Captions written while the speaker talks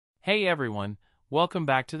Hey everyone, welcome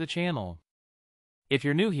back to the channel. If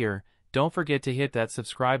you're new here, don't forget to hit that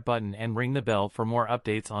subscribe button and ring the bell for more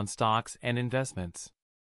updates on stocks and investments.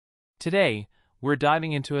 Today, we're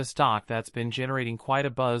diving into a stock that's been generating quite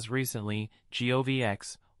a buzz recently,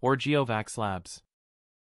 GovX, or GovX Labs.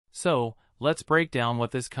 So, let's break down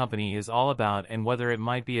what this company is all about and whether it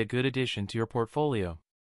might be a good addition to your portfolio.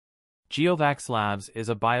 GovX Labs is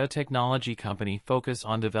a biotechnology company focused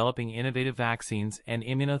on developing innovative vaccines and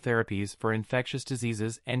immunotherapies for infectious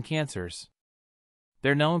diseases and cancers.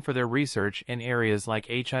 They're known for their research in areas like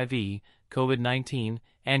HIV, COVID-19,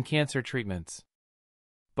 and cancer treatments.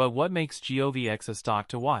 But what makes GovX a stock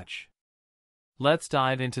to watch? Let's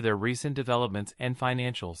dive into their recent developments and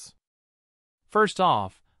financials. First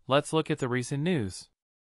off, let's look at the recent news.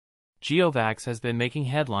 GovX has been making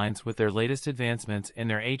headlines with their latest advancements in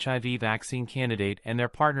their HIV vaccine candidate and their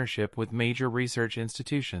partnership with major research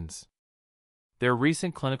institutions. Their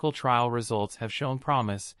recent clinical trial results have shown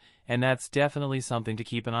promise, and that's definitely something to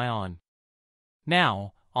keep an eye on.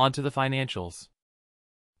 Now, on to the financials.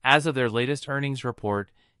 As of their latest earnings report,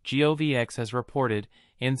 GovX has reported,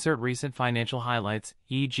 insert recent financial highlights,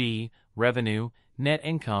 e.g., revenue, net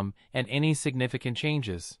income, and any significant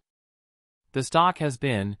changes. The stock has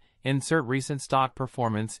been, insert recent stock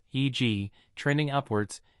performance, e.g., trending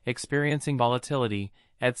upwards, experiencing volatility,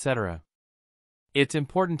 etc. It's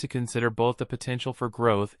important to consider both the potential for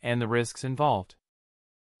growth and the risks involved.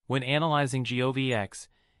 When analyzing GovX,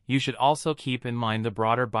 you should also keep in mind the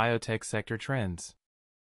broader biotech sector trends.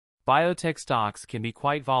 Biotech stocks can be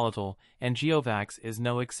quite volatile, and GovX is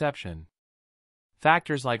no exception.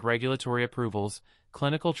 Factors like regulatory approvals,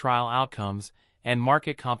 clinical trial outcomes, and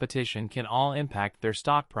market competition can all impact their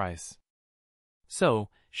stock price. So,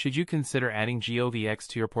 should you consider adding GovX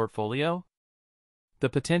to your portfolio? The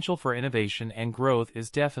potential for innovation and growth is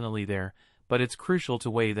definitely there, but it's crucial to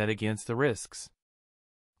weigh that against the risks.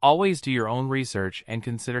 Always do your own research and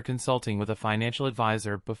consider consulting with a financial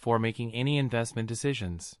advisor before making any investment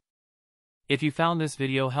decisions. If you found this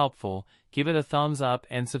video helpful, give it a thumbs up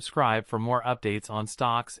and subscribe for more updates on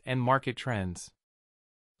stocks and market trends.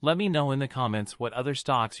 Let me know in the comments what other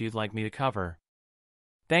stocks you'd like me to cover.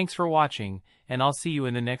 Thanks for watching, and I'll see you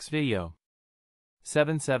in the next video.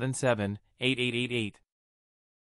 777-8888